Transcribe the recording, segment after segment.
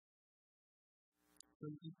So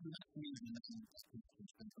you have to use in this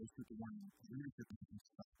institution, those people weren't leadership in the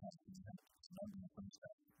stuff, and you have to know them from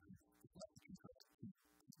stuff. It's like the truth to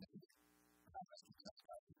make it how much success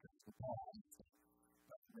because the ball is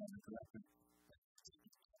run the direction.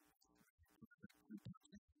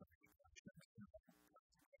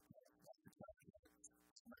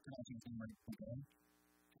 Recognizing things like Beghe,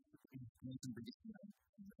 making the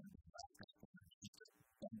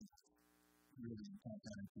really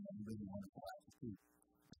content and really wonderful access to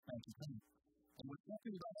Spanky Taylor. And what's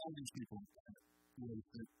happening about all these people was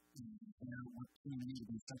that what seemed to me to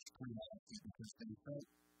be such curiosity because they felt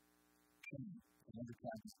shame and other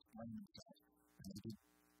tragedies to blame themselves. And they did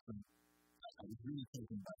some, I was really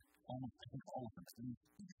taken by almost, I think all of them, at least,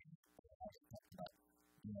 I was talking about,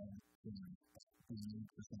 being able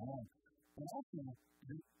to along. But also,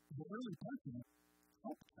 the early person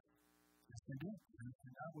helped them. Yes, they did. And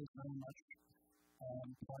that was very much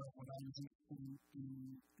part of what I was interested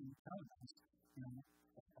in television.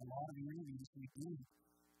 A lot of the interviews we do, the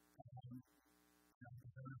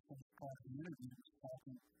very first part of the interview was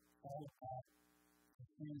talking all about the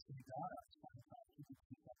things we got out of Scientology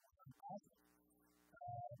that were positive.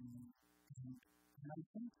 And I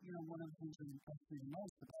think, one of the things that impressed me the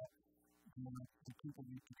most about the people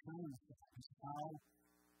we control is how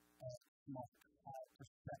smart, how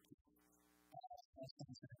perspective, how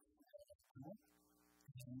sensitive they are.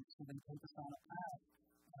 And so they take us on a path.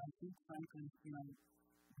 And I think, frankly,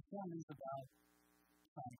 the point is about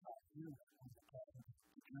Scientology,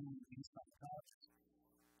 the journey in Scientology.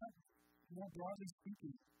 But more broadly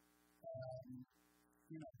speaking, I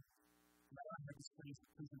have this phrase of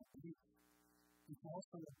prison of belief. It's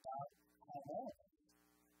also about how all of us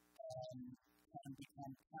can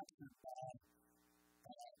become captured by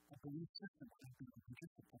a belief system,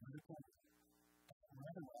 just a political or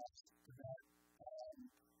otherwise, that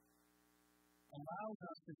allows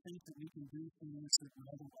us to think that we can do things that would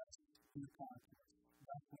otherwise be conscious.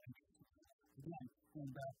 That's what interests me. Again,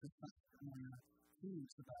 going back to some earlier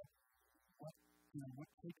themes about what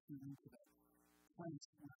takes you into that place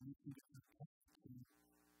where you